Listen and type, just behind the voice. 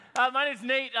My name is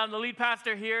Nate. I'm the lead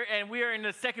pastor here, and we are in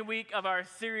the second week of our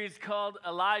series called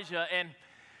Elijah. And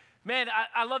man,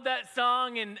 I love that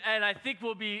song, and I think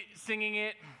we'll be singing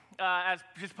it as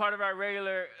just part of our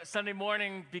regular Sunday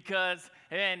morning because,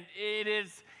 man, it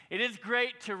is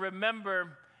great to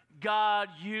remember, God,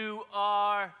 you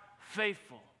are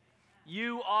faithful.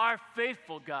 You are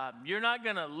faithful, God. You're not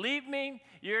going to leave me.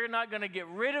 You're not going to get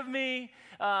rid of me.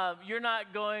 You're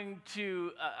not going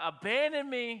to abandon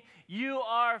me. You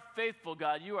are faithful,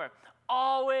 God. You are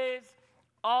always,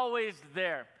 always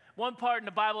there. One part in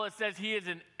the Bible, it says he is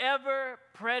an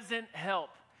ever-present help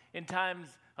in times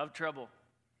of trouble.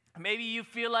 Maybe you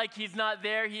feel like he's not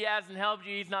there. He hasn't helped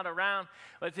you. He's not around.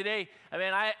 But today,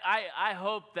 I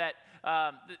hope that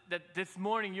that this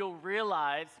morning you'll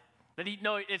realize that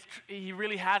he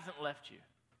really hasn't left you.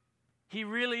 He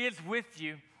really is with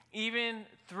you, even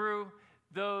through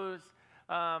those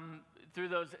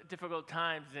difficult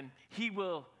times, and he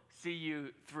will see you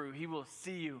through. He will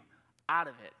see you out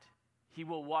of it. He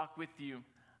will walk with you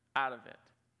out of it.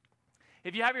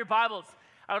 If you have your Bibles,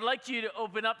 I would like you to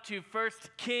open up to 1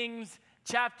 Kings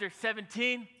chapter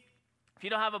 17. If you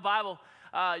don't have a Bible,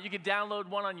 you can download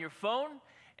one on your phone.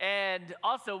 And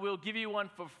also, we'll give you one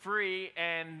for free,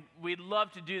 and we'd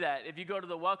love to do that. If you go to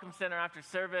the Welcome Center after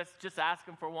service, just ask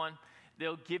them for one.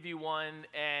 They'll give you one,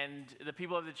 and the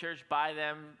people of the church buy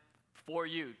them for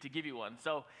you to give you one.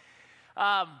 So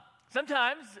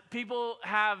sometimes people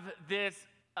have this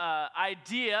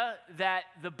idea that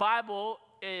the Bible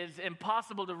is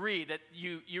impossible to read, that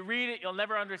you read it, you'll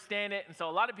never understand it, and so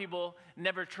a lot of people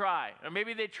never try. Or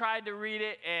maybe they tried to read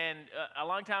it and a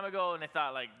long time ago, and they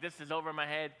thought, like, this is over my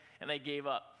head, and they gave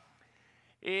up.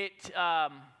 It's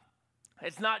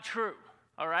not true,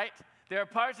 all right? There are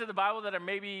parts of the Bible that are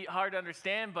maybe hard to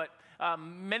understand, but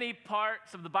many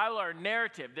parts of the Bible are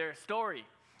narrative. They're a story,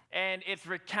 and it's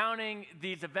recounting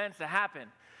these events that happen.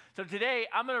 So today,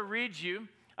 I'm going to read you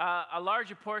a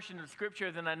larger portion of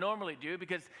Scripture than I normally do,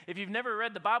 because if you've never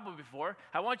read the Bible before,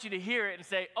 I want you to hear it and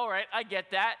say, all right, I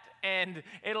get that, and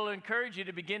it'll encourage you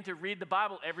to begin to read the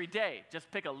Bible every day.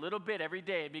 Just pick a little bit every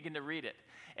day and begin to read it.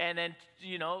 And then,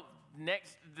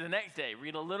 the next day,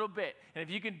 read a little bit. And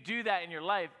if you can do that in your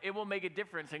life, it will make a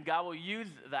difference, and God will use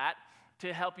that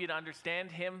to help you to understand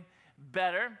Him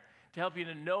better, to help you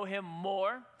to know Him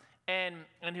more, and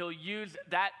He'll use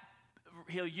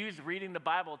reading the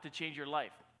Bible to change your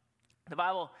life. The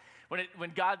Bible,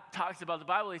 when God talks about the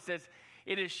Bible, He says,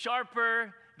 it is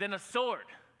sharper than a sword,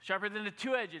 sharper than a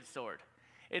two-edged sword.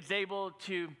 It's able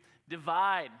to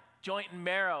divide joint and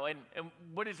marrow. And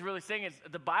what it's really saying is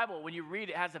the Bible, when you read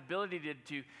it, has the ability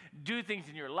to do things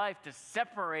in your life, to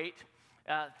separate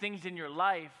things in your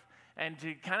life, and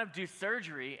to kind of do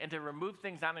surgery and to remove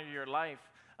things out of your life.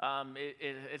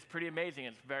 It's pretty amazing.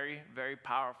 It's very, very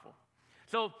powerful.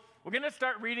 So we're going to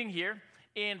start reading here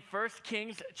in 1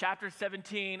 Kings chapter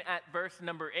 17 at verse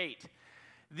number 8.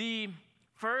 The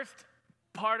first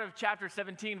part of chapter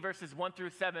 17, verses 1 through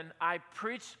 7, I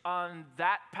preached on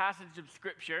that passage of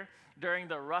Scripture during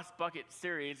the Rust Bucket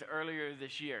series earlier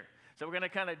this year. So we're going to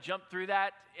kind of jump through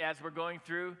that as we're going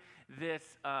through this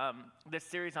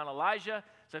series on Elijah.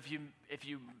 So if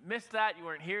you missed that, you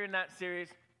weren't here in that series,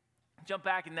 jump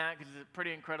back in that because it's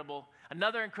pretty incredible.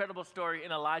 Another incredible story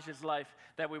in Elijah's life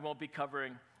that we won't be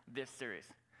covering this series.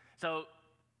 So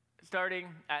starting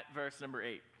at verse number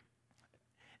 8.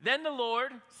 Then the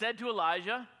Lord said to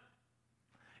Elijah,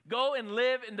 "Go and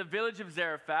live in the village of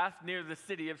Zarephath near the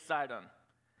city of Sidon.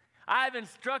 I have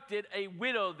instructed a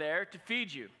widow there to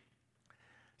feed you."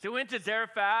 So he went to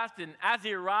Zarephath, and as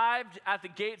he arrived at the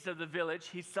gates of the village,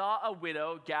 he saw a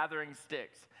widow gathering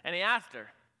sticks. And he asked her,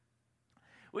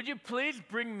 "Would you please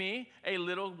bring me a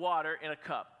little water in a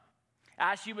cup?"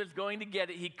 As she was going to get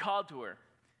it, he called to her,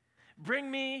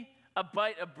 "Bring me a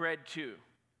bite of bread too."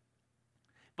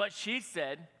 But she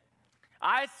said,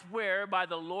 "I swear by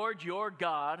the Lord your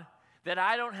God that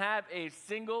I don't have a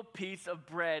single piece of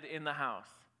bread in the house.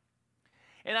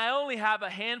 And I only have a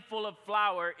handful of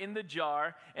flour in the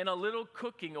jar and a little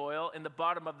cooking oil in the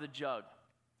bottom of the jug.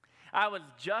 I was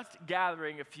just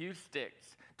gathering a few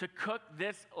sticks to cook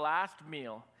this last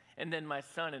meal, and then my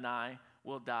son and I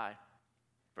will die."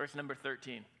 Verse number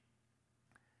 13.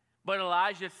 But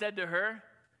Elijah said to her,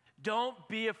 "Don't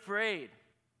be afraid.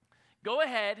 Go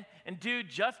ahead and do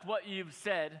just what you've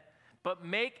said, but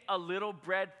make a little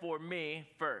bread for me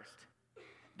first.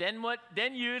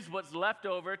 Then use what's left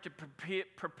over to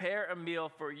prepare a meal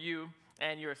for you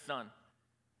and your son.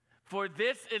 For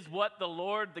this is what the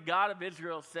Lord, the God of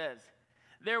Israel, says.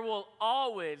 There will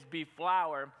always be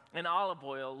flour and olive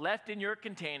oil left in your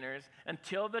containers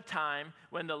until the time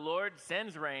when the Lord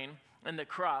sends rain and the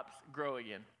crops grow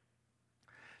again."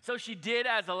 So she did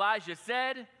as Elijah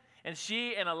said, and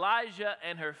she and Elijah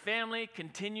and her family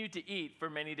continued to eat for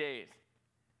many days.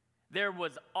 There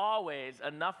was always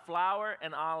enough flour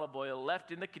and olive oil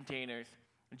left in the containers,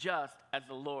 just as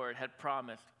the Lord had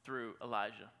promised through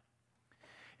Elijah.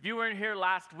 If you weren't here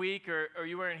last week or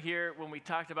you weren't here when we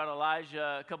talked about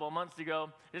Elijah a couple of months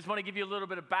ago, I just want to give you a little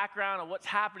bit of background on what's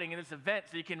happening in this event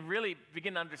so you can really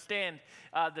begin to understand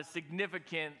the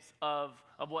significance of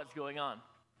what's going on.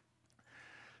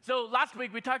 So last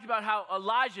week we talked about how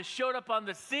Elijah showed up on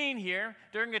the scene here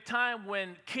during a time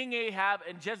when King Ahab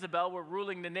and Jezebel were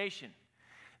ruling the nation.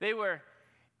 They were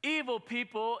evil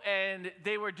people, and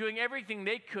they were doing everything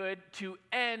they could to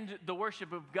end the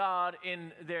worship of God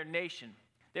in their nation.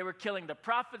 They were killing the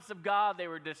prophets of God, they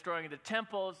were destroying the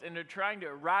temples, and they're trying to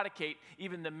eradicate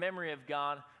even the memory of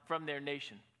God from their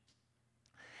nation.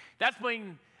 That's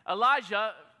when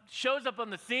Elijah shows up on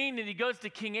the scene, and he goes to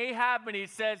King Ahab and he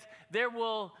says, there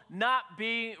will not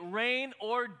be rain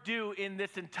or dew in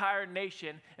this entire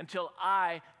nation until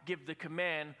I give the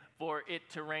command for it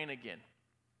to rain again.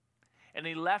 And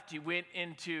he left, he went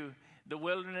into the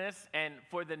wilderness, and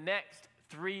for the next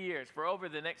 3 years, for over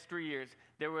the next 3 years,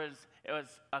 it was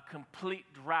a complete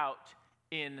drought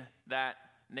in that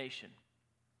nation.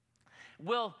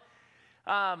 We'll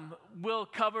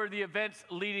cover the events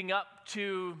leading up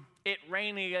to it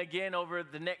raining again over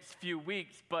the next few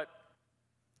weeks, but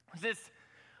this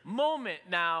moment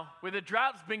now where the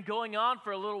drought's been going on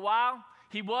for a little while,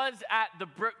 he was at the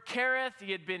brook Kerith.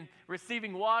 He had been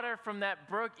receiving water from that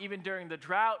brook even during the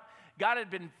drought. God had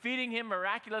been feeding him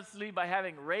miraculously by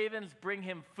having ravens bring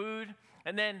him food.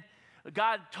 And then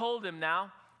God told him,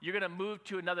 now, you're going to move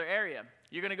to another area.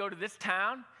 You're going to go to this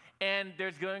town, and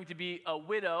there's going to be a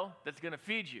widow that's going to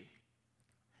feed you.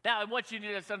 Now, I want you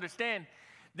to just understand,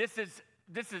 this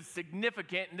is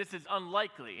significant, and this is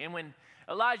unlikely. And when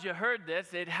Elijah heard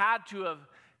this, it had to have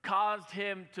caused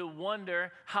him to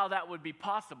wonder how that would be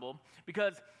possible,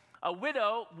 because a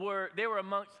widow were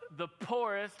amongst the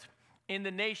poorest in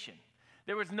the nation.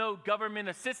 There was no government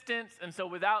assistance, and so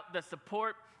without the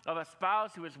support of a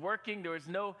spouse who was working, there was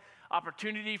no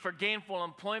opportunity for gainful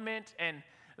employment, and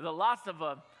the loss of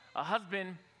a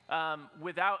husband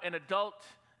without an adult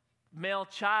male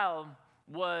child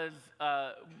was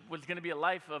going to be a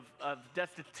life of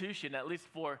destitution, at least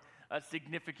for a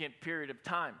significant period of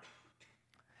time.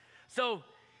 So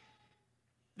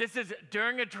this is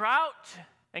during a drought,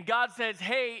 and God says,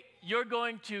 hey, you're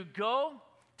going to go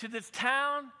to this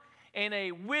town, and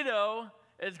a widow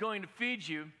is going to feed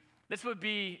you. This would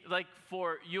be like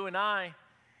for you and I,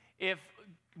 if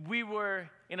we were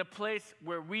in a place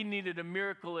where we needed a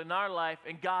miracle in our life,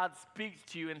 and God speaks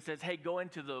to you and says, hey, go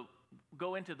into the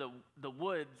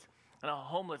woods, and a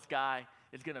homeless guy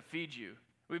is going to feed you.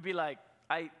 We'd be like,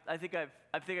 I think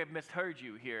I've misheard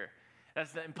you here.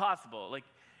 That's impossible. Like,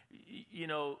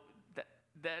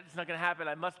 that's not going to happen.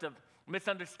 I must have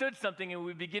misunderstood something, and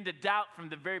we begin to doubt from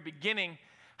the very beginning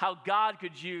how God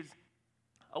could use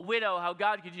a widow, how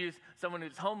God could use someone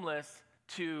who's homeless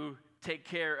to take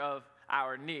care of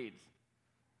our needs.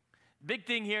 Big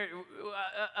thing here,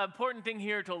 important thing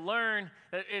here to learn,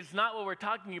 it's not what we're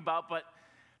talking about, but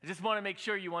I just want to make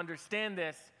sure you understand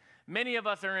this. Many of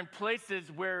us are in places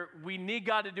where we need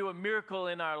God to do a miracle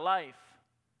in our life.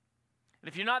 And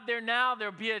if you're not there now,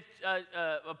 there'll be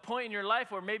a point in your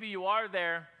life where maybe you are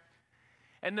there,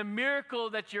 and the miracle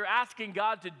that you're asking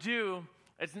God to do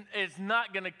is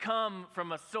not going to come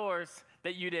from a source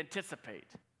that you'd anticipate.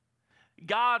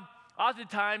 God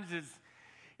oftentimes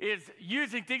is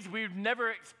using things we would never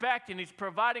expect, and he's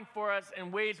providing for us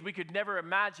in ways we could never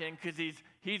imagine, because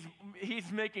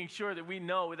he's making sure that we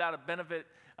know without a benefit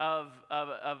of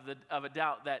a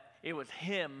doubt that it was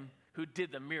him who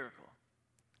did the miracle.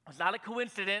 It was not a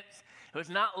coincidence. It was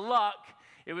not luck.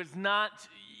 It was not,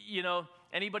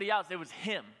 anybody else. It was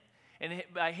him. And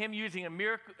by him using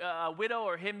a widow,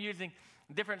 or him using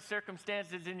different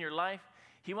circumstances in your life,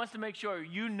 he wants to make sure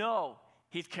you know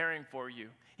he's caring for you.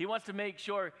 He wants to make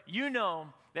sure you know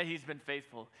that he's been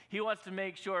faithful. He wants to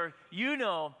make sure you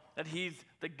know that he's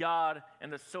the God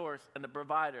and the source and the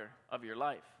provider of your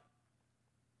life.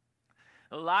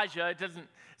 Elijah, it doesn't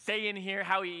say in here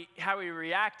how he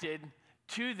reacted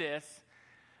to this,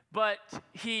 but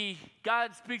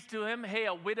God speaks to him, hey,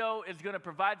 a widow is going to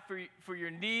provide for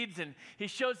your needs, and he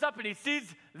shows up and he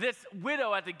sees this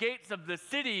widow at the gates of the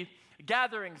city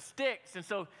gathering sticks, and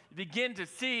so you begin to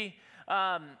see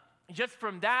just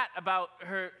from that about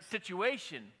her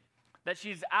situation, that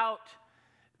she's out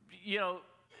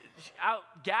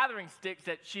gathering sticks,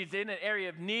 that she's in an area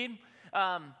of need.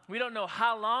 We don't know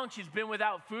how long she's been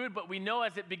without food, but we know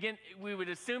we would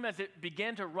assume as it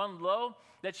began to run low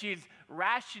that she's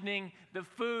rationing the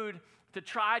food to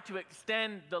try to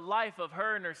extend the life of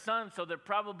her and her son. So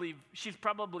she's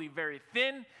probably very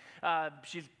thin.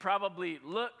 She's probably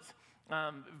looks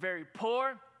very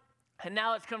poor. And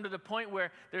now it's come to the point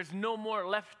where there's no more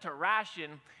left to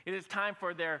ration. It is time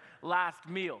for their last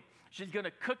meal. She's going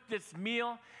to cook this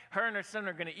meal. Her and her son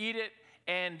are going to eat it.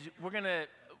 And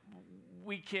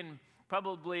we can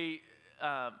probably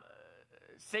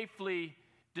safely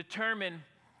determine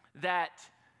that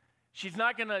she's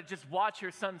not going to just watch her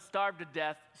son starve to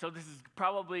death. So this is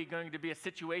probably going to be a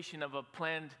situation of a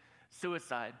planned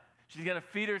suicide. She's going to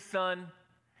feed her son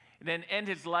and then end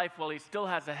his life while he still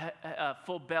has a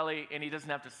full belly and he doesn't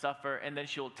have to suffer, and then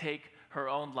she'll take her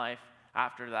own life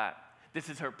after that. This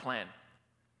is her plan.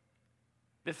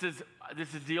 This is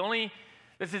the only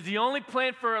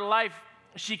plan for her life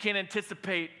she can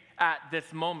anticipate at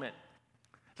this moment.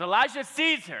 So Elijah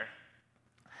sees her.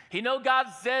 He knows God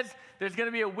says there's going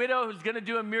to be a widow who's going to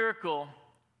do a miracle,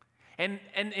 and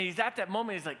he's at that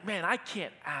moment. He's like, man, I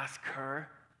can't ask her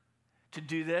to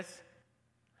do this.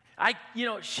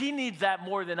 She needs that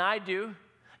more than I do.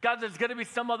 God, there's going to be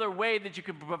some other way that you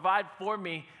can provide for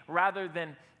me rather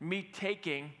than me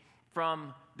taking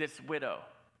from this widow.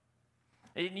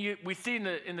 And we see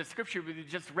in the scripture we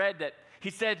just read that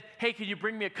he said, hey, can you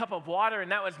bring me a cup of water?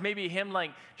 And that was maybe him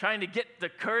like trying to get the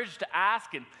courage to ask,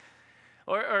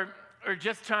 or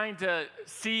just trying to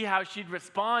see how she'd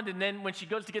respond. And then when she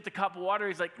goes to get the cup of water,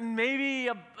 he's like, maybe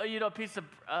a piece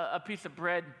of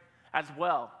bread as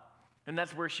well. And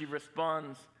that's where she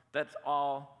responds, that's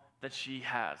all that she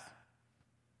has.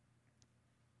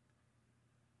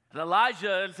 And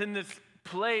Elijah is in this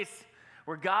place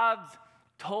where God's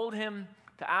told him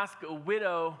to ask a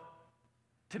widow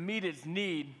to meet his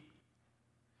need.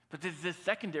 But there's this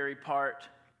secondary part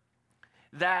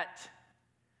that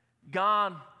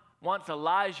God wants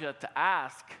Elijah to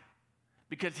ask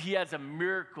because he has a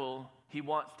miracle he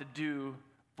wants to do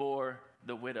for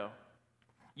the widow.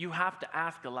 You have to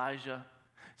ask Elijah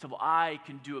so I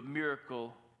can do a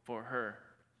miracle for her.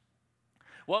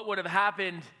 What would have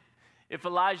happened if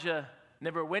Elijah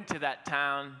never went to that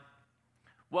town?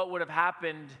 What would have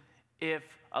happened if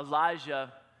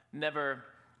Elijah never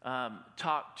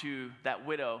talked to that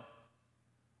widow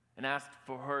and asked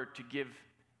for her to give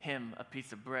him a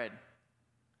piece of bread?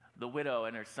 The widow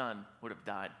and her son would have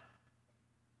died.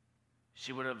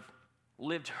 She would have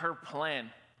lived her plan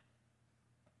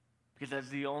because that's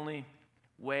the only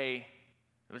way,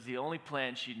 it was the only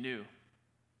plan she knew.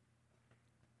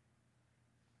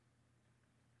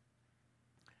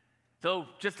 So,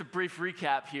 just a brief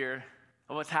recap here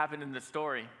of what's happened in the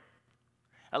story.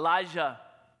 Elijah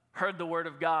heard the word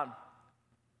of God.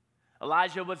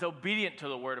 Elijah was obedient to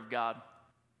the word of God.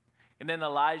 And then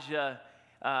Elijah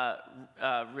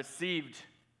received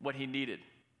what he needed.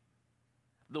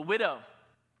 The widow,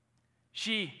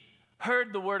 she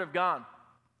heard the word of God.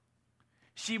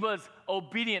 She was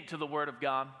obedient to the word of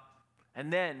God.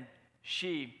 And then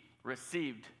she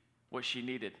received what she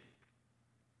needed.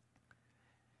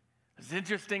 There's an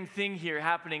interesting thing here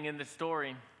happening in the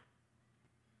story.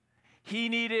 He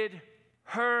needed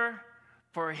her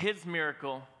for his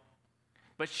miracle,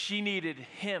 but she needed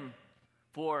him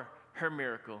for her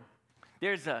miracle.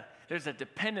 There's a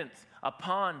dependence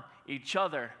upon each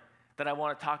other that I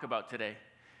want to talk about today.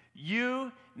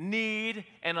 You need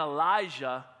an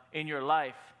Elijah in your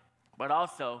life, but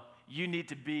also you need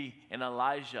to be an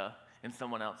Elijah in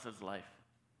someone else's life.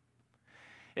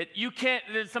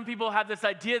 Some people have this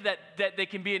idea that they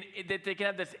can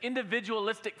have this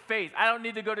individualistic faith. I don't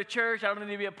need to go to church. I don't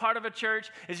need to be a part of a church.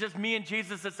 It's just me and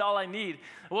Jesus. That's all I need.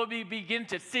 What we begin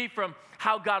to see from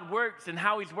how God works and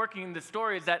how he's working in the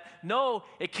story is that no,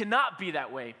 it cannot be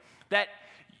that way. That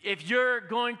if you're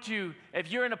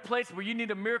in a place where you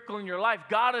need a miracle in your life,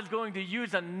 God is going to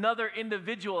use another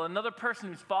individual, another person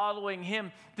who's following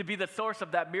him to be the source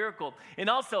of that miracle. And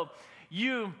also,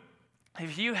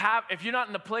 if you're not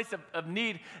in a place of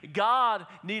need, God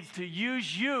needs to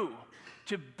use you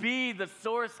to be the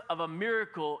source of a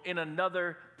miracle in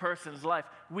another person's life.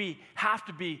 We have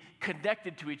to be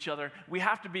connected to each other. We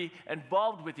have to be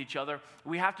involved with each other.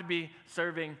 We have to be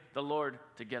serving the Lord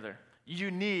together.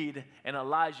 You need an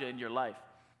Elijah in your life.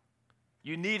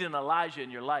 You need an Elijah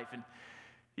in your life. And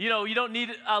you don't need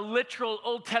a literal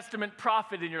Old Testament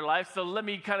prophet in your life, so let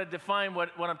me kind of define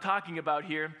what I'm talking about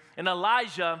here. An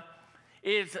Elijah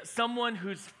is someone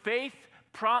whose faith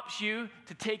prompts you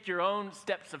to take your own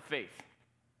steps of faith.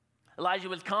 Elijah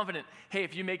was confident, hey,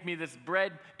 if you make me this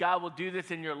bread, God will do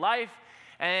this in your life.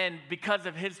 And because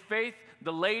of his faith,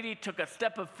 the lady took a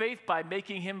step of faith by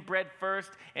making him bread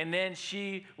first, and then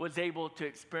she was able to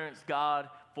experience God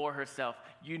for herself.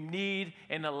 You need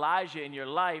an Elijah in your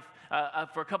life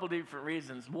for a couple of different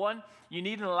reasons. One, you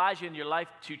need an Elijah in your life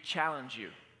to challenge you.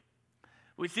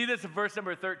 We see this in verse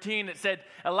number 13. It said,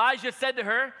 Elijah said to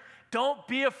her, "Don't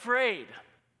be afraid.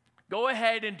 Go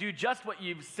ahead and do just what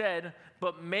you've said,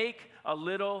 but make a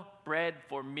little bread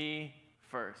for me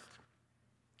first."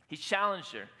 He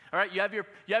challenged her. All right, you have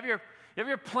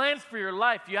your plans for your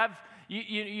life. You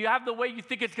have the way you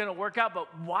think it's going to work out, but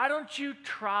why don't you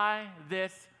try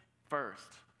this first?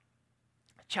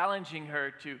 Challenging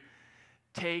her to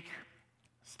take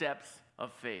steps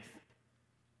of faith.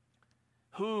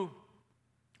 Who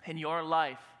in your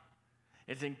life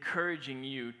is encouraging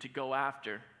you to go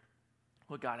after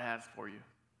what God has for you?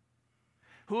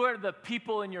 Who are the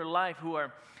people in your life who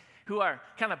are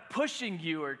kind of pushing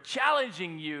you or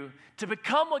challenging you to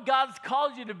become what God's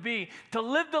called you to be, to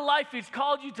live the life He's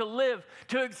called you to live,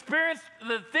 to experience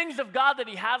the things of God that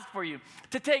He has for you,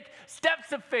 to take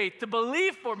steps of faith, to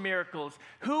believe for miracles?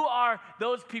 Who are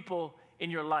those people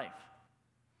in your life?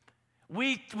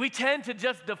 We tend to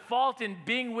just default in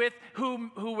being with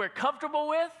who we're comfortable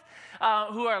with,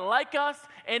 who are like us,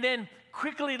 and then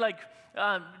quickly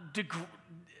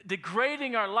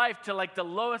degrading our life to like the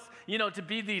lowest, to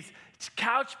be these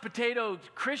couch potato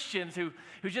Christians who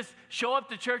just show up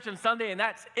to church on Sunday and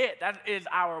that's it. That is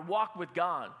our walk with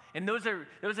God. And those are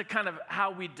kind of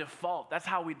how we default. That's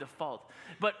how we default.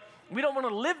 But we don't want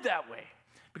to live that way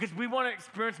because we want to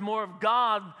experience more of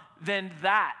God than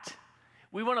that.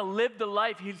 We want to live the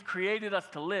life He's created us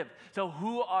to live. So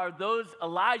who are those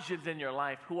Elijahs in your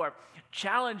life who are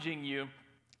challenging you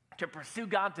to pursue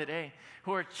God today,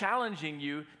 who are challenging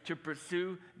you to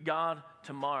pursue God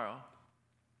tomorrow?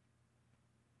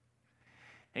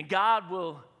 And God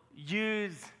will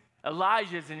use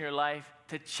Elijahs in your life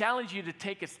to challenge you to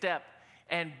take a step.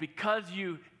 And because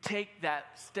you take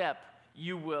that step,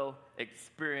 you will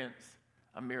experience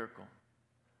a miracle.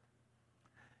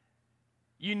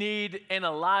 You need an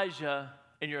Elijah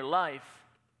in your life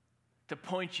to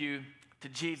point you to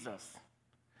Jesus.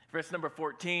 Verse number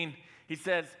 14, he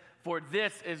says, "For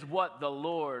this is what the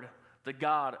Lord, the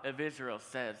God of Israel,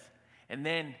 says." And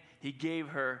then he gave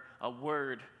her a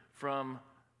word from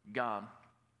God.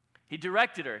 He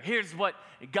directed her. Here's what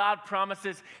God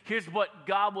promises. Here's what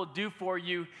God will do for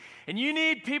you. And you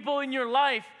need people in your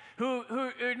life who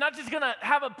are not just going to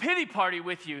have a pity party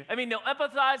with you. I mean, they'll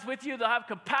empathize with you, they'll have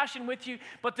compassion with you,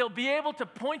 but they'll be able to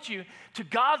point you to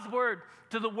God's word,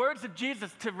 to the words of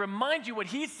Jesus, to remind you what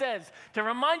He says, to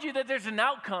remind you that there's an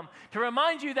outcome, to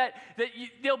remind you that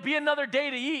there'll be another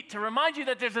day to eat, to remind you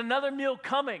that there's another meal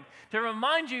coming, to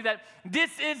remind you that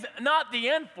this is not the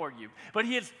end for you, but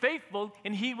He is faithful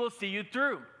and He will see you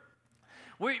through.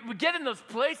 We get in those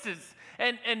places,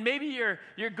 and maybe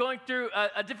you're going through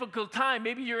a difficult time.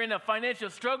 Maybe you're in a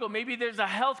financial struggle. Maybe there's a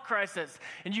health crisis.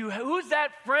 And who's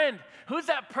that friend? Who's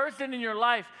that person in your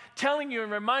life telling you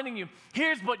and reminding you,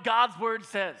 here's what God's word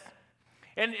says?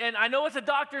 And I know what the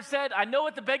doctor said. I know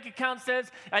what the bank account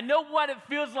says. I know what it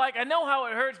feels like. I know how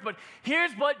it hurts. But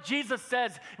here's what Jesus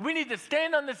says. We need to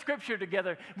stand on the scripture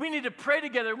together. We need to pray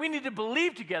together. We need to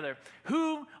believe together.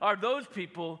 Who are those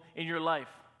people in your life?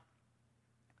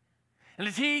 And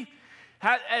as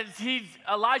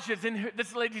Elijah's in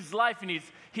this lady's life, and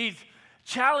he's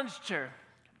challenged her,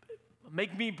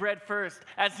 make me bread first,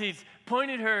 as he's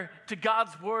pointed her to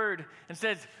God's word and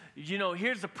says,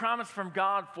 here's a promise from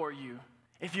God for you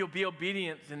if you'll be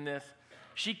obedient in this.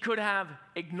 She could have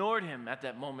ignored him at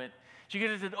that moment. She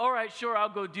could have said, all right, sure, I'll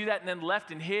go do that, and then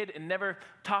left and hid and never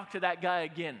talked to that guy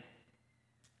again.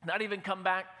 Not even come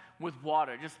back with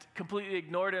water, just completely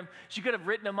ignored him. She could have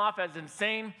written him off as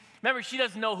insane. Remember, she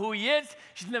doesn't know who he is.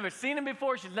 She's never seen him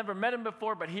before. She's never met him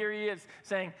before, but here he is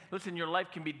saying, listen, your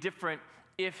life can be different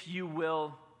if you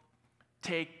will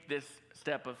take this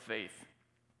step of faith.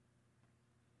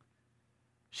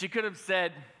 She could have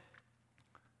said,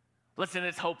 listen,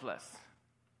 it's hopeless.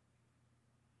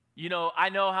 I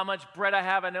know how much bread I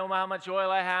have. I know how much oil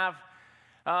I have.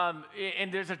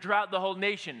 And there's a drought in the whole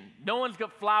nation. No one's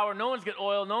got flour. No one's got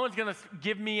oil. No one's going to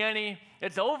give me any.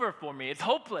 It's over for me. It's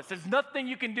hopeless. There's nothing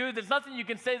you can do. There's nothing you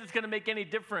can say that's going to make any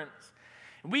difference.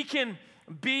 We can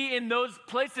be in those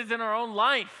places in our own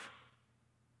life.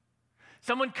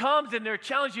 Someone comes and they're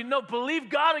challenging you. No, believe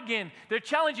God again. They're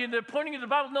challenging you. They're pointing you to the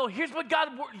Bible. No, here's what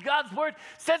God's word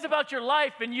says about your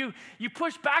life. And you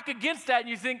push back against that and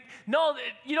you think, no,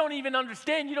 you don't even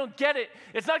understand. You don't get it.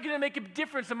 It's not going to make a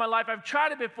difference in my life. I've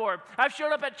tried it before. I've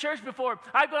showed up at church before.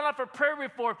 I've gone out for prayer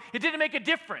before. It didn't make a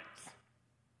difference.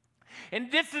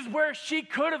 And this is where she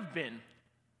could have been.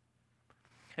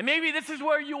 And maybe this is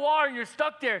where you are and you're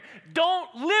stuck there.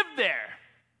 Don't live there.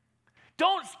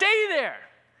 Don't stay there.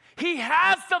 He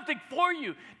has something for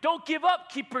you. Don't give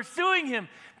up. Keep pursuing him.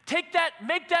 Make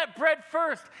that bread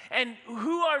first. And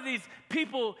who are these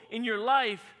people in your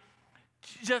life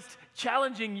just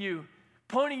challenging you,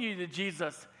 pointing you to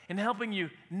Jesus, and helping you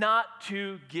not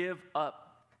to give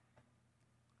up?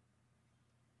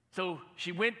 So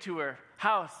she went to her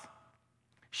house.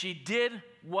 She did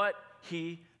what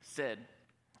he said.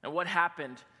 And what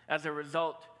happened as a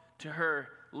result to her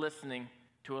listening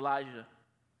to Elijah?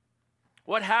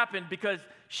 What happened because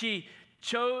she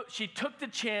took the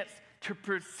chance to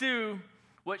pursue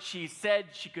what she said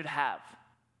she could have.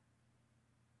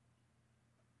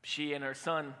 She and her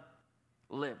son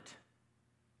lived.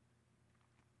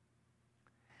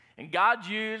 And God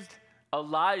used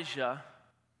Elijah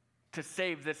to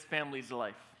save this family's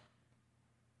life.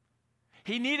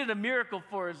 He needed a miracle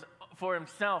for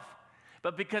himself,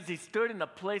 but because he stood in a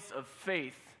place of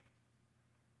faith,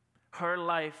 her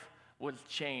life was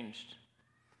changed.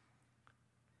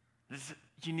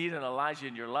 You need an Elijah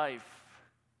in your life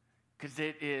because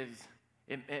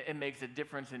it makes a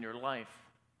difference in your life.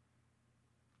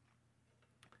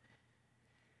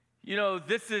 You know,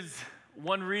 this is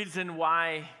one reason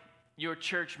why your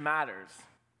church matters.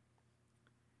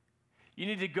 You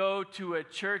need to go to a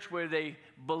church where they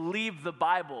believe the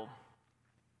Bible,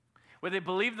 where they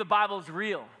believe the Bible is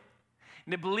real,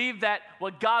 and they believe that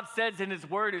what God says in his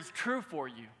word is true for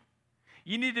you.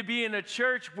 You need to be in a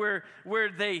church where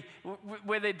they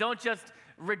don't just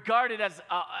regard it as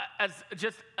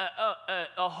just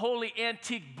a holy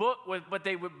antique book, but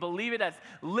they would believe it as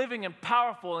living and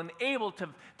powerful and able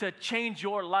to change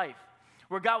your life,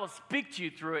 where God will speak to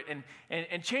you through it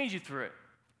and change you through it.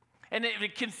 And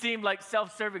it can seem like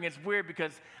self-serving. It's weird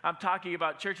because I'm talking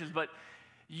about churches, but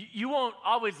you won't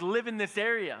always live in this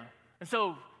area. And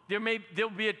so there'll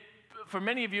be for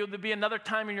many of you, there'll be another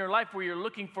time in your life where you're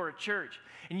looking for a church.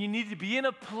 And you need to be in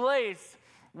a place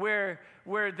where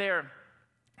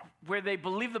they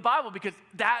believe the Bible, because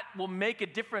that will make a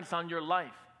difference on your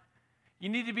life. You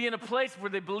need to be in a place where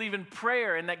they believe in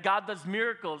prayer and that God does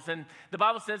miracles. And the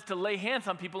Bible says to lay hands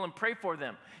on people and pray for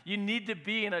them. You need to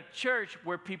be in a church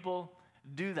where people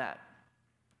do that,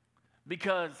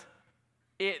 because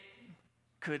it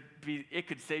could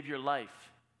save your life.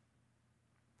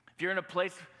 If you're in a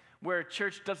place where a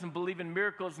church doesn't believe in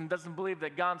miracles and doesn't believe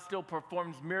that God still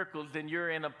performs miracles, then you're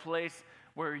in a place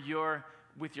where you're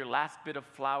with your last bit of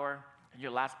flour and your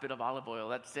last bit of olive oil.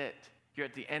 That's it. You're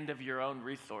at the end of your own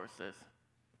resources.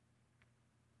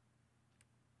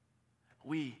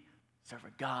 We serve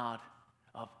a God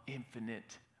of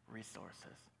infinite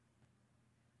resources.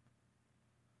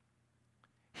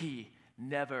 He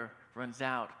never runs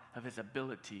out of his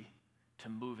ability to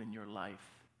move in your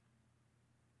life.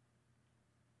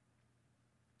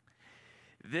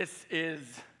 This is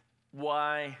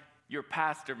why your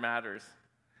pastor matters.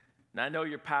 And I know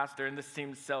your pastor, and this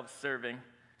seems self-serving.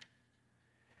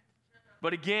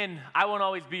 But again, I won't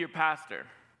always be your pastor.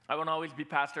 I won't always be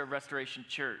pastor of Restoration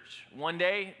Church. One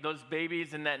day, those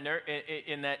babies in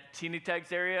that teeny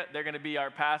tags area, they're going to be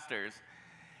our pastors.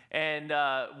 And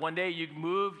one day you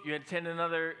move, you attend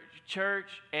another church,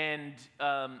 and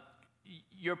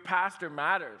your pastor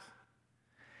matters.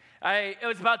 It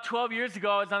was about 12 years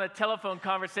ago. I was on a telephone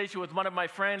conversation with one of my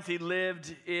friends. He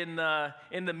lived in the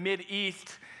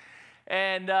Mideast,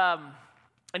 and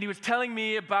he was telling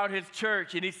me about his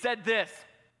church. And he said this.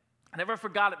 I never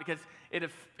forgot it because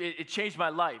it changed my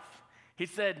life. He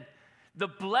said, "The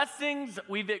blessings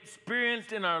we've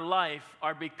experienced in our life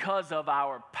are because of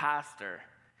our pastor."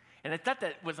 And I thought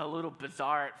that was a little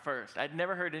bizarre at first. I'd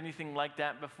never heard anything like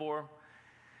that before.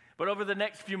 But over the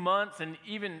next few months, and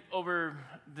even over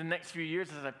the next few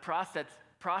years, as I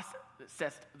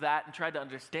processed that and tried to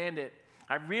understand it,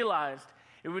 I realized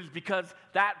it was because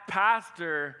that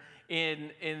pastor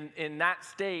in that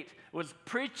state was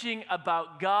preaching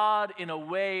about God in a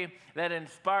way that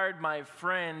inspired my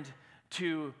friend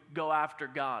to go after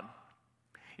God.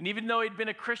 And even though he'd been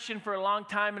a Christian for a long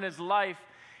time in his life,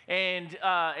 and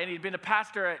he'd been a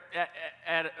pastor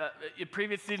at a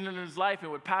previous season in his life and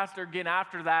would pastor again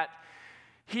after that,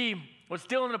 he was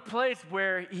still in a place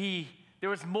where there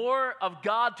was more of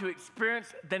God to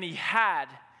experience than he had.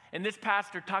 And this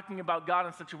pastor talking about God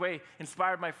in such a way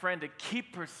inspired my friend to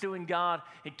keep pursuing God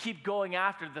and keep going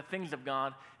after the things of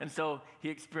God. And so he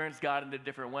experienced God in a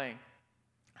different way.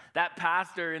 That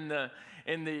pastor in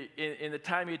the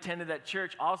time he attended that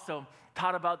church also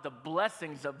taught about the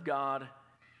blessings of God.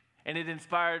 And it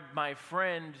inspired my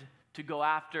friend to go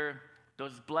after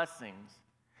those blessings.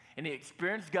 And he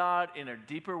experienced God in a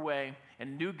deeper way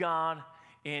and knew God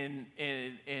in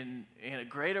a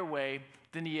greater way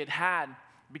than he had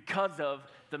because of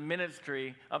the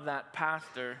ministry of that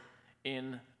pastor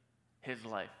in his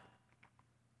life.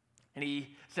 And he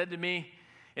said to me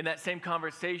in that same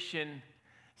conversation,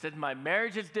 said, my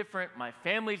marriage is different, my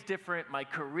family's different, my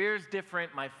career's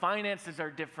different, my finances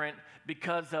are different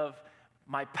because of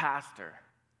my pastor.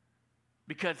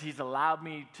 Because he's allowed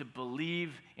me to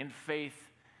believe in faith.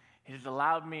 He's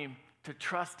allowed me to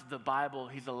trust the Bible.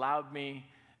 He's allowed me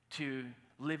to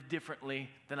live differently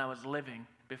than I was living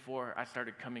before I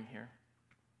started coming here.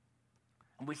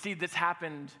 And we see this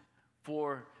happened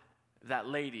for that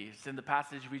lady. It's in the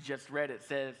passage we just read. It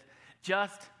says,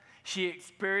 she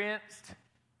experienced,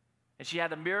 and she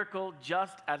had a miracle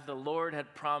just as the Lord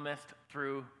had promised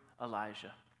through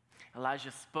Elijah.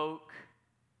 Elijah spoke,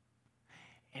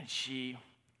 and she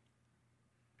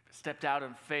stepped out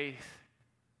in faith,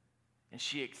 and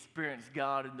she experienced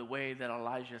God in the way that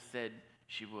Elijah said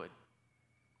she would.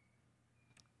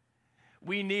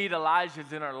 We need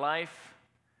Elijahs in our life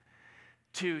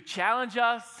to challenge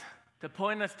us, to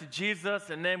point us to Jesus,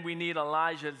 and then we need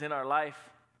Elijahs in our life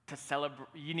to celebrate.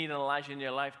 You need an Elijah in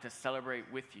your life to celebrate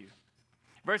with you.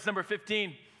 Verse number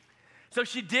 15. So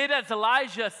she did as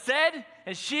Elijah said,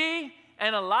 and she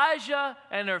and Elijah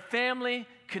and her family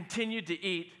continued to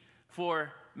eat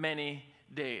for many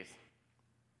days.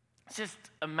 Just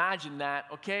imagine that,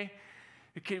 okay?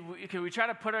 Can we try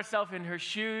to put ourselves in her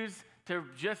shoes to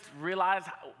just realize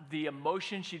the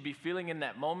emotion she'd be feeling in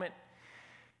that moment?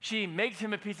 She makes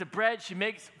him a piece of bread. She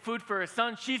makes food for her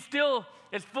son. She still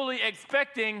is fully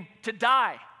expecting to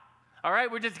die. All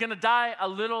right, we're just going to die a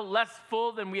little less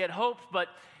full than we had hoped, but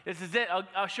this is it.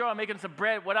 I'll make him some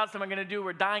bread. What else am I going to do?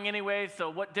 We're dying anyway, so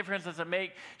what difference does it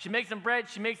make? She makes some bread.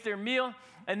 She makes their meal,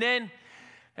 and then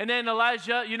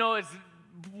Elijah, is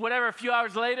whatever, a few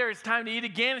hours later, it's time to eat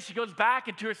again, and she goes back,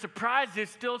 and to her surprise, there's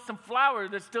still some flour,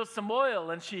 there's still some oil,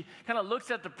 and she kind of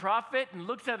looks at the prophet and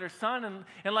looks at her son,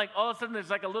 and like all of a sudden there's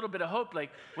like a little bit of hope,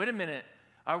 like, wait a minute,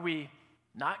 are we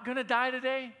not going to die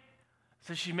today?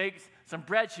 So she makes some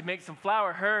bread, she makes some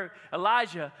flour, her,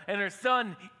 Elijah, and her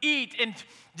son eat, and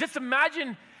just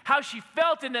imagine how she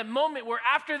felt in that moment where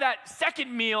after that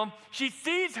second meal, she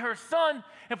sees her son,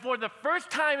 and for the first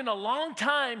time in a long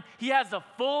time, he has a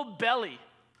full belly.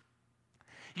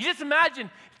 You just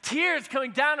imagine tears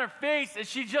coming down her face, and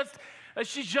she's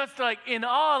just like in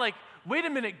awe, like, wait a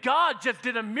minute, God just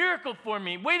did a miracle for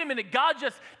me. Wait a minute, God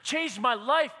just changed my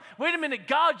life. Wait a minute,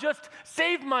 God just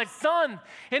saved my son.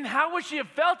 And how would she have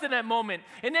felt in that moment?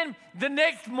 And then the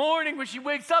next morning when she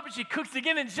wakes up and she cooks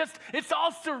again, and it's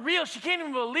all surreal. She can't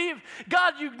even believe,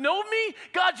 God, you know me?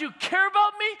 God, you care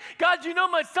about me? God, you know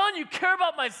my son? You care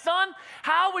about my son?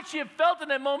 How would she have felt in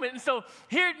that moment? And so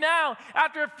here now,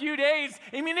 after a few days,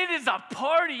 it is a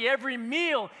party every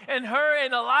meal, and her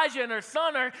and Elijah and her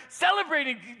son are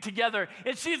celebrating together.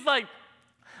 And she's like,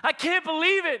 I can't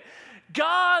believe it.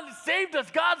 God saved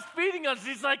us. God's feeding us.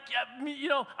 He's like,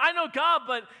 I know God,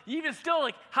 but even still,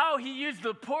 like how he used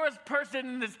the poorest person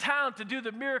in this town to do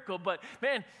the miracle. But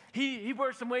man, he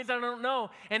works in ways I don't know.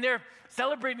 And they're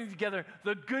celebrating together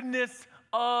the goodness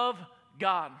of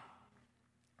God.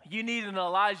 You need an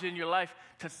Elijah in your life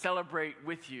to celebrate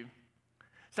with you.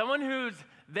 Someone who's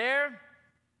there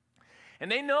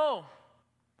and they know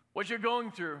what you're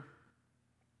going through.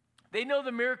 They know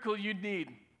the miracle you need.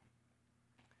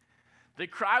 They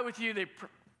cry with you, they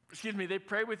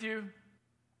pray with you.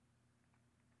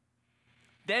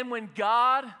 Then when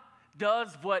God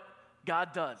does what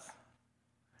God does,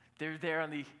 they're there on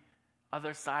the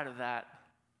other side of that,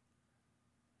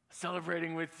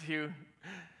 celebrating with you,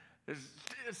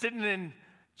 sitting in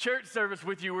church service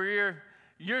with you where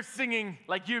you're singing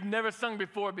like you've never sung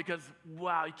before because,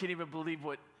 wow, you can't even believe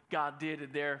what God did,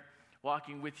 and they're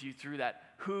walking with you through that.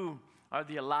 Who are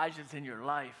the Elijahs in your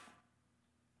life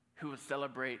who will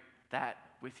celebrate that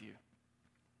with you?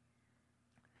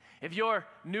 If you're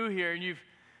new here and you've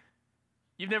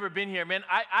never been here, man,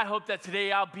 I hope that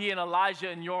today I'll be an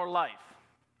Elijah in your life.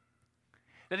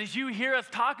 That as you hear us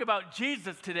talk about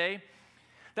Jesus today,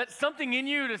 that's something in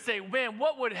you to say, man,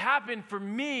 what would happen for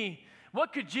me?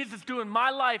 What could Jesus do in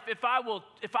my life if I will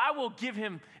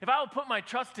put my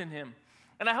trust in him?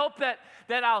 And I hope that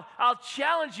I'll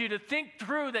challenge you to think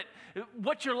through that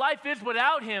what your life is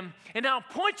without him, and I'll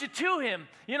point you to him.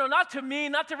 Not to me,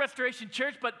 not to Restoration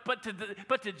Church, but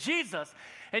to Jesus.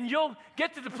 And you'll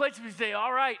get to the place where you say,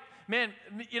 all right, man,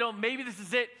 maybe this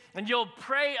is it. And you'll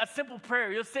pray a simple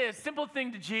prayer. You'll say a simple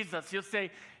thing to Jesus. You'll say,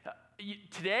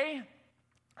 today,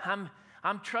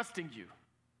 I'm trusting you.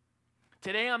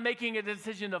 Today, I'm making a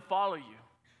decision to follow you.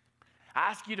 I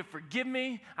ask you to forgive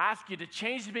me. I ask you to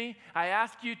change me. I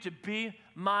ask you to be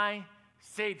my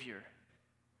Savior.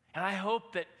 And I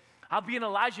hope that I'll be an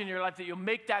Elijah in your life, that you'll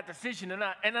make that decision. And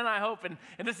then I hope, and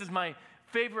this is my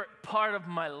favorite part of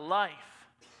my life,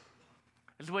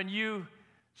 is when you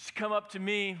come up to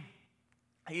me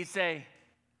and you say,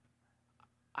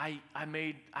 I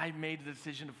made the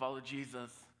decision to follow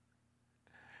Jesus.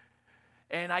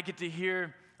 And I get to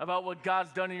hear about what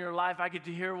God's done in your life. I get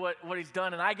to hear what he's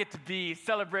done, and I get to be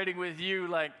celebrating with you,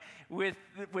 like with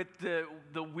the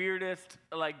weirdest,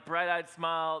 like bright-eyed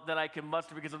smile that I can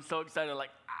muster, because I'm so excited,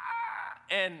 like,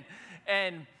 and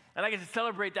I get to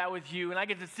celebrate that with you, and I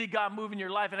get to see God move in your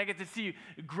life, and I get to see you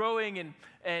growing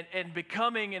and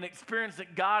becoming and experiencing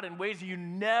God in ways you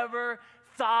never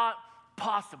thought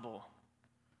possible.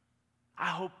 I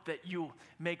hope that you'll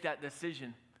make that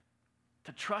decision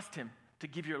to trust him, to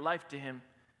give your life to him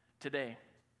today.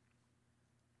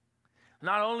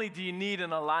 Not only do you need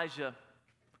an Elijah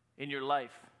in your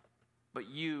life, but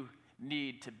you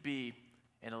need to be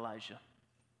an Elijah.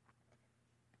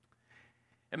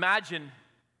 Imagine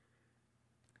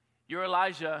you're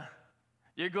Elijah,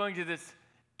 you're going to this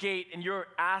gate and you're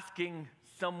asking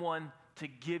someone to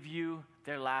give you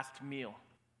their last meal.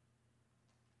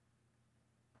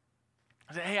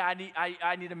 I say, hey,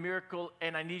 I need a miracle,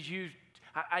 and I need you,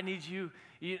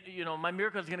 you know, my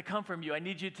miracle is going to come from you. I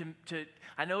need you to,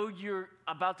 I know you're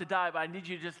about to die, but I need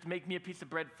you to just make me a piece of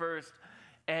bread first.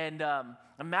 And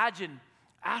imagine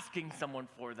asking someone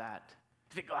for that.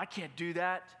 You think, oh, I can't do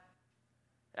that.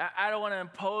 I don't want to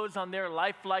impose on their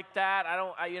life like that.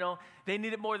 They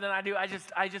need it more than I do.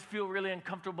 I just feel really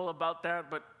uncomfortable about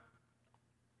that. But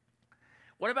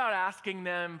what about asking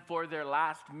them for their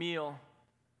last meal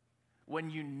when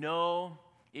you know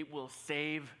it will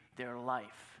save their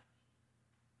life?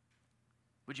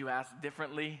 Would you ask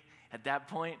differently at that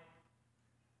point?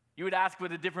 You would ask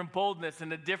with a different boldness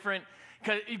and a different,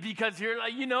 because you're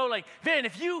like, man,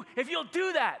 if you'll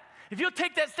do that, if you'll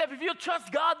take that step, if you'll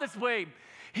trust God this way,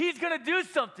 he's going to do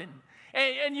something.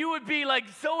 And you would be like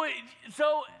so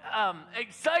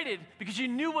excited because you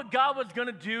knew what God was going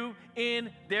to do in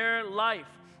their life.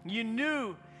 You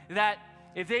knew that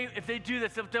if they do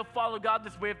this, if they'll follow God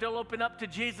this way, if they'll open up to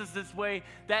Jesus this way,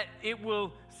 that it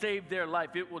will save their life.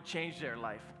 It will change their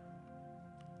life.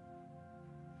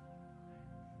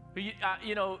 But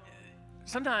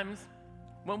sometimes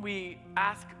when we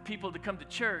ask people to come to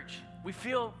church, we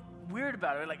feel weird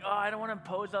about it. We're like, oh, I don't want to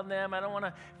impose on them. I don't want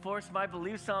to force my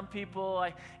beliefs on people.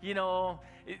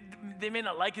 They may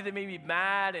not like it. They may be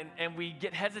mad. And we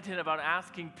get hesitant about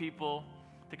asking people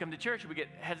to come to church. We get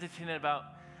hesitant about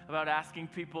asking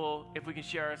people if we can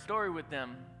share our story with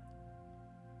them.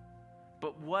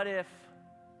 But what if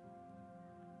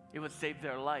it would save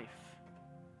their life?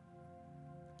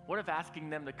 What if asking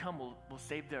them to come will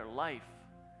save their life?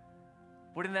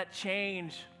 Wouldn't that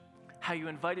change how you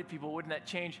invited people? Wouldn't that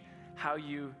change how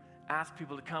you asked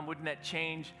people to come? Wouldn't that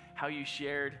change how you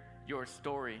shared your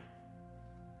story?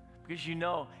 Because you're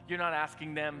not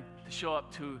asking them to show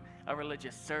up to a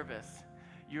religious service.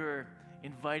 You're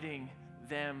inviting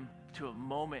them to a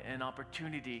moment, an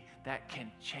opportunity that can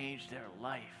change their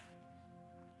life.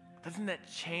 Doesn't that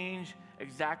change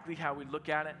exactly how we look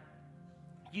at it?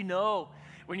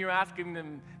 When you're asking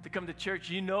them to come to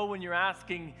church, when you're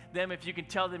asking them if you can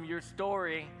tell them your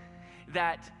story,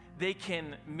 that they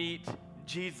can meet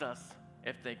Jesus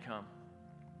if they come.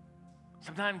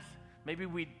 Sometimes maybe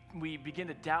we begin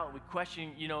to doubt, we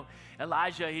question,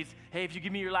 Elijah, hey, if you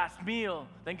give me your last meal,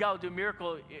 then God will do a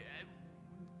miracle.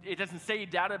 It doesn't say he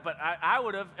doubted, but I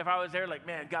would have, if I was there, like,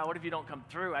 man, God, what if you don't come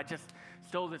through? I just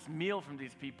stole this meal from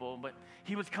these people. But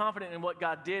he was confident in what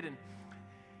God did.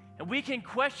 And we can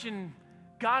question,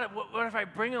 God, what if I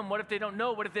bring them? What if they don't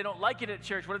know? What if they don't like it at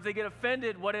church? What if they get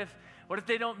offended? What if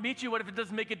they don't meet you? What if it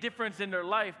doesn't make a difference in their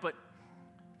life? But,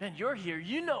 man, you're here.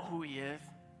 You know who he is.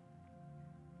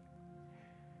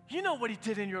 You know what he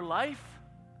did in your life.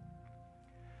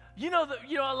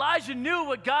 Elijah knew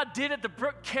what God did at the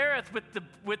brook Kerith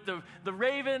with the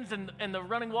ravens and the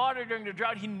running water during the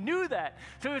drought. He knew that.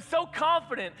 So he was so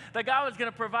confident that God was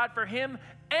going to provide for him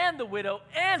and the widow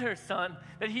and her son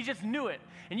that he just knew it.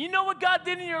 And you know what God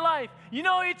did in your life. You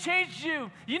know he changed you.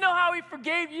 You know how he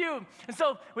forgave you. And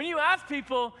so when you ask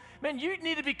people, man, you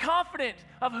need to be confident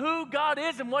of who God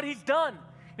is and what he's done.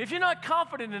 If you're not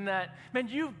confident in that, man,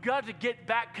 you've got to get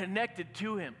back connected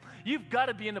to him. You've got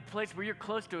to be in a place where you're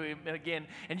close to him again.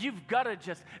 And you've got to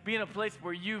just be in a place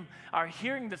where you are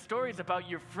hearing the stories about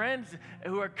your friends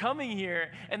who are coming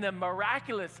here and the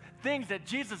miraculous things that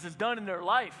Jesus has done in their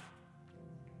life.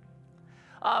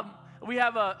 We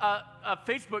have a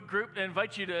Facebook group that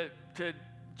invites you to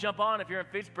jump on if you're on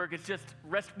Facebook. It's just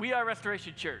We Are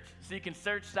Restoration Church. So you can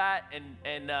search that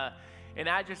and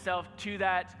add yourself to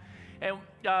that. And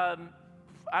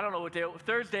I don't know what day,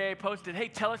 Thursday I posted, hey,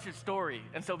 tell us your story.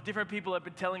 And so different people have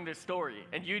been telling their story.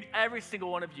 And every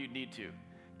single one of you need to.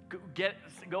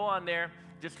 Go on there,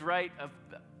 just write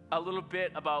a little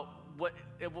bit about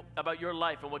your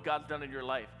life and what God's done in your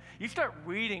life. You start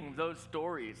reading those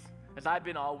stories, as I've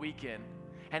been all weekend,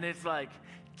 and it's like,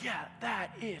 yeah,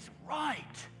 that is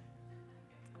right.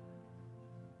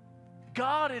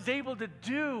 God is able to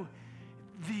do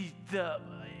the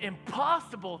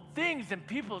impossible things in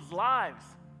people's lives.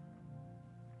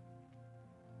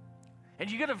 And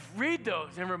you got to read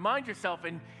those and remind yourself.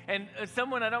 And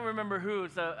someone, I don't remember who,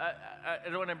 so I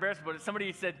don't want to embarrass you, but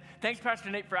somebody said, thanks,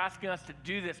 Pastor Nate, for asking us to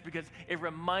do this because it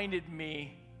reminded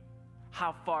me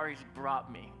how far he's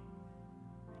brought me.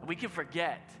 And we can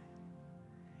forget.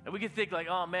 And we can think like,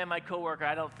 oh man, my coworker,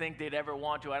 I don't think they'd ever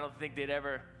want to. I don't think they'd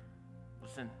ever.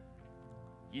 Listen,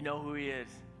 you know who he is.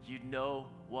 You know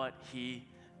what he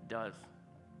does.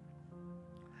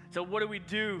 So what do we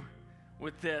do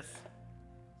with this?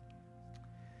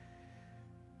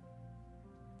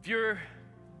 If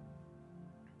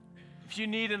you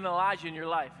need an Elijah in your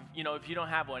life, if you don't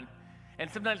have one,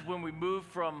 and sometimes when we move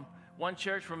from one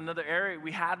church from another area,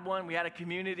 we had a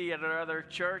community at our other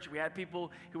church, we had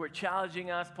people who were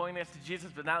challenging us, pointing us to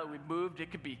Jesus, but now that we've moved,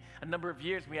 it could be a number of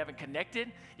years we haven't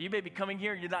connected. You may be coming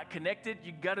here and you're not connected.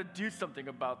 You got to do something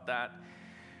about that.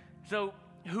 So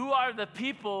who are the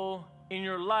people in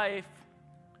your life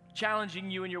challenging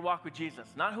you in your walk with Jesus?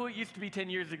 Not who it used to be 10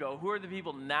 years ago. Who are the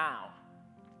people now?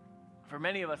 For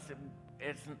many of us,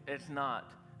 it's not.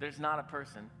 There's not a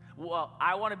person. Well,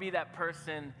 I want to be that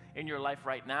person in your life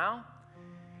right now.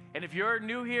 And if you're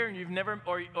new here and you've never,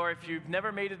 or if you've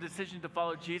never made a decision to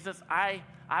follow Jesus, I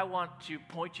want to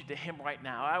point you to him right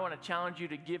now. I want to challenge you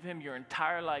to give him your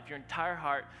entire life, your entire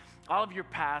heart, all of your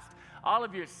past, all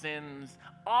of your sins,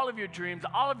 all of your dreams,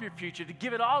 all of your future, to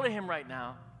give it all to him right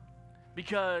now.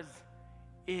 Because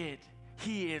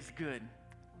he is good.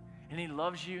 And he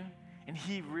loves you. And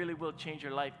he really will change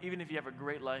your life. Even if you have a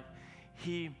great life,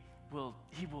 he will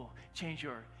change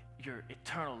your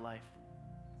eternal life.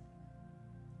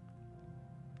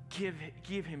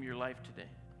 Give him your life today.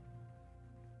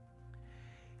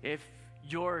 If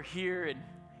you're here and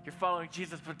you're following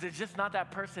Jesus, but there's just not that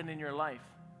person in your life,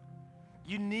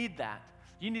 you need that.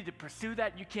 You need to pursue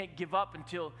that. You can't give up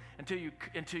until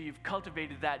you've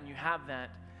cultivated that and you have that.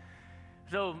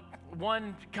 So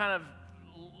one kind of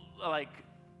like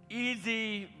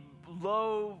easy,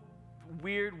 low,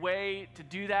 weird way to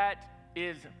do that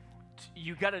is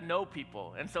you got to know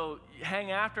people. And so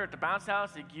hang after at the bounce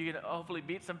house. You can hopefully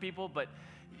meet some people, but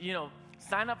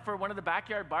sign up for one of the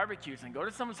backyard barbecues and go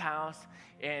to someone's house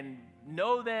and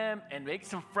know them and make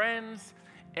some friends.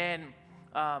 And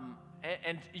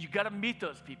you got to meet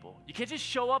those people. You can't just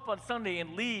show up on Sunday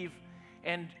and leave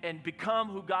and become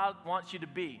who God wants you to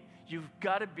be. You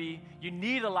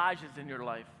need Elijahs in your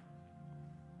life.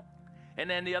 And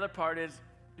then the other part is,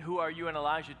 who are you and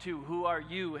Elijah too? Who are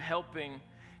you helping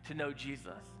to know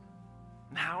Jesus?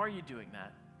 And how are you doing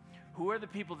that? Who are the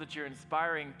people that you're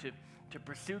inspiring to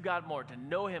pursue God more, to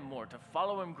know him more, to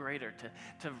follow him greater,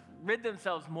 to rid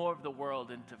themselves more of the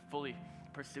world and to fully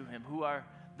pursue him? Who are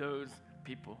those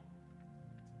people?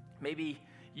 Maybe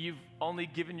you've only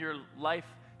given your life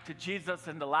to Jesus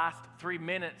in the last 3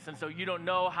 minutes, and so you don't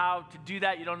know how to do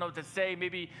that. You don't know what to say.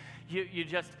 Maybe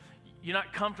you're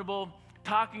not comfortable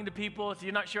talking to people, so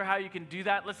you're not sure how you can do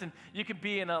that. Listen, you can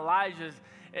be an Elijah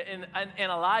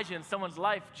in someone's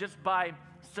life just by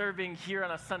serving here on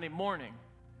a Sunday morning.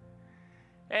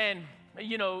 And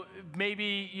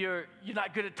maybe you're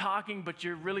not good at talking, but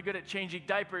you're really good at changing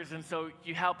diapers, and so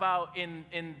you help out in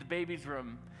the baby's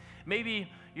room. Maybe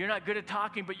you're not good at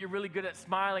talking, but you're really good at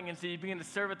smiling, and so you begin to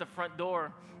serve at the front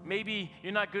door. Maybe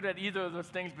you're not good at either of those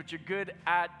things, but you're good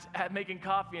at making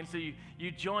coffee, and so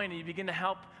you join and you begin to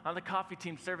help on the coffee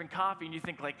team serving coffee, and you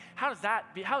think like, how is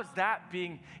that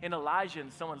being an Elijah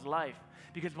in someone's life?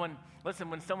 Because when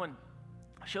someone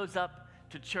shows up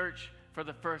to church for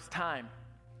the first time,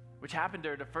 which happened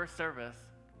during the first service,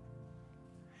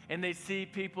 and they see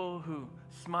people who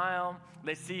smile,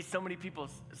 they see so many people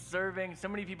serving, so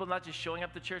many people not just showing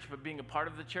up to church, but being a part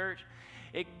of the church,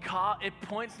 it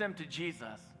points them to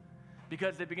Jesus.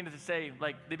 Because they begin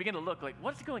to look like,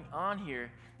 what's going on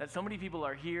here? That so many people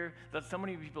are here, that so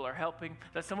many people are helping,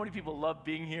 that so many people love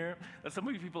being here, that so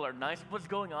many people are nice. What's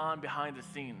going on behind the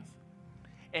scenes?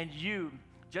 And you,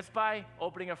 just by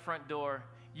opening a front door,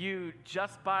 you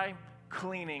just by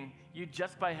cleaning, you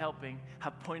just by helping,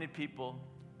 have pointed people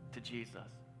to Jesus.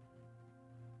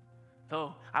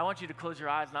 So I want you to close your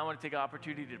eyes, and I want to take an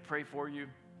opportunity to pray for you.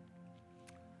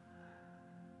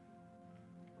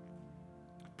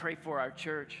 Pray for our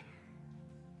church.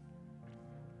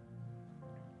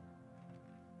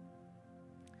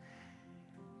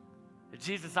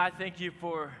 Jesus, I thank you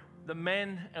for the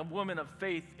men and women of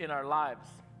faith in our lives.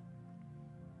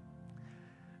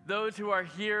 Those who are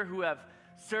here who have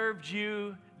served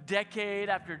you decade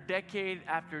after decade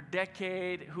after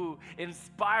decade, who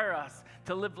inspire us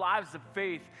to live lives of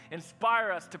faith,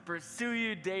 inspire us to pursue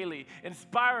you daily,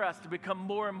 inspire us to become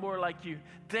more and more like you.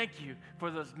 Thank you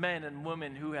for those men and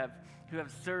women who have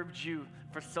served you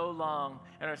for so long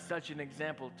and are such an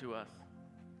example to us.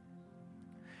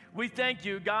 We thank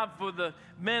you, God, for the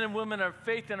men and women of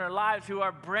faith in our lives who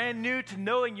are brand new to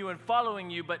knowing you and following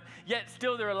you, but yet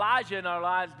still they're Elijah in our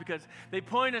lives because they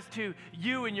point us to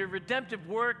you and your redemptive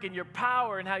work and your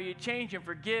power and how you change and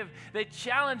forgive. They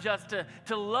challenge us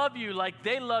to love you like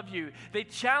they love you. They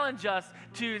challenge us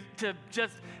to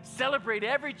just celebrate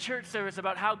every church service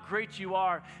about how great you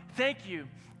are. Thank you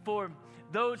for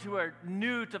those who are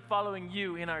new to following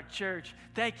you in our church.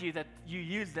 Thank you that you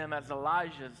use them as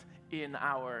Elijahs in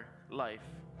our life.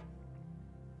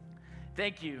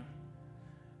 Thank you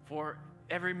for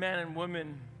every man and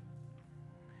woman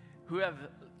who have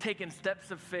taken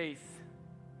steps of faith,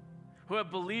 who have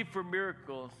believed for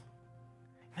miracles,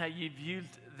 how you've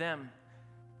used them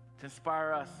to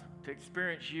inspire us to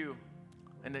experience you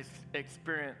and to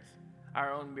experience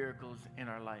our own miracles in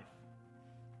our life.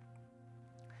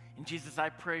 And Jesus, I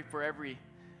pray for every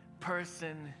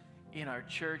person in our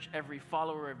church, every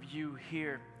follower of you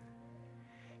here.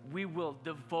 We will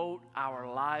devote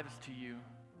our lives to you.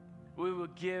 We will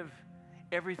give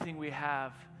everything we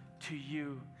have to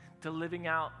you, to living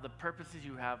out the purposes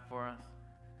you have for us,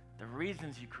 the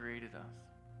reasons you created us.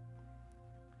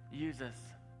 Use us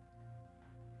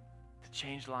to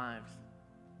change lives.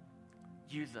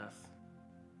 Use us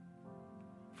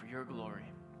for your glory.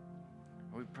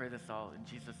 And we pray this all in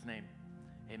Jesus' name.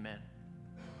 Amen.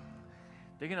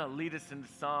 They're going to lead us in the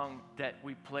song that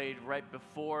we played right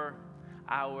before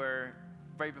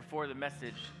the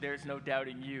message, There's No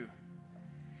Doubting You.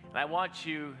 And I want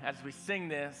you, as we sing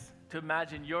this, to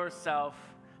imagine yourself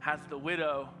as the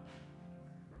widow.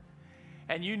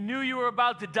 And you knew you were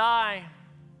about to die,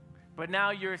 but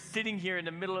now you're sitting here in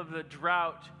the middle of the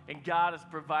drought, and God has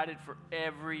provided for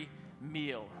every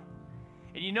meal.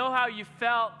 And you know how you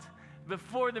felt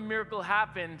before the miracle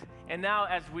happened, and now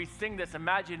as we sing this,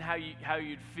 imagine how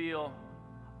you'd feel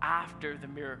after the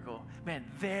miracle. Man,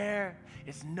 there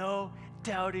is no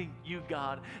doubting you,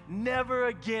 God. Never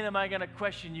again am I going to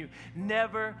question you.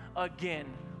 Never again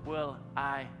will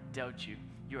I doubt you.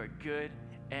 You are good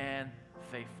and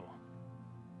faithful.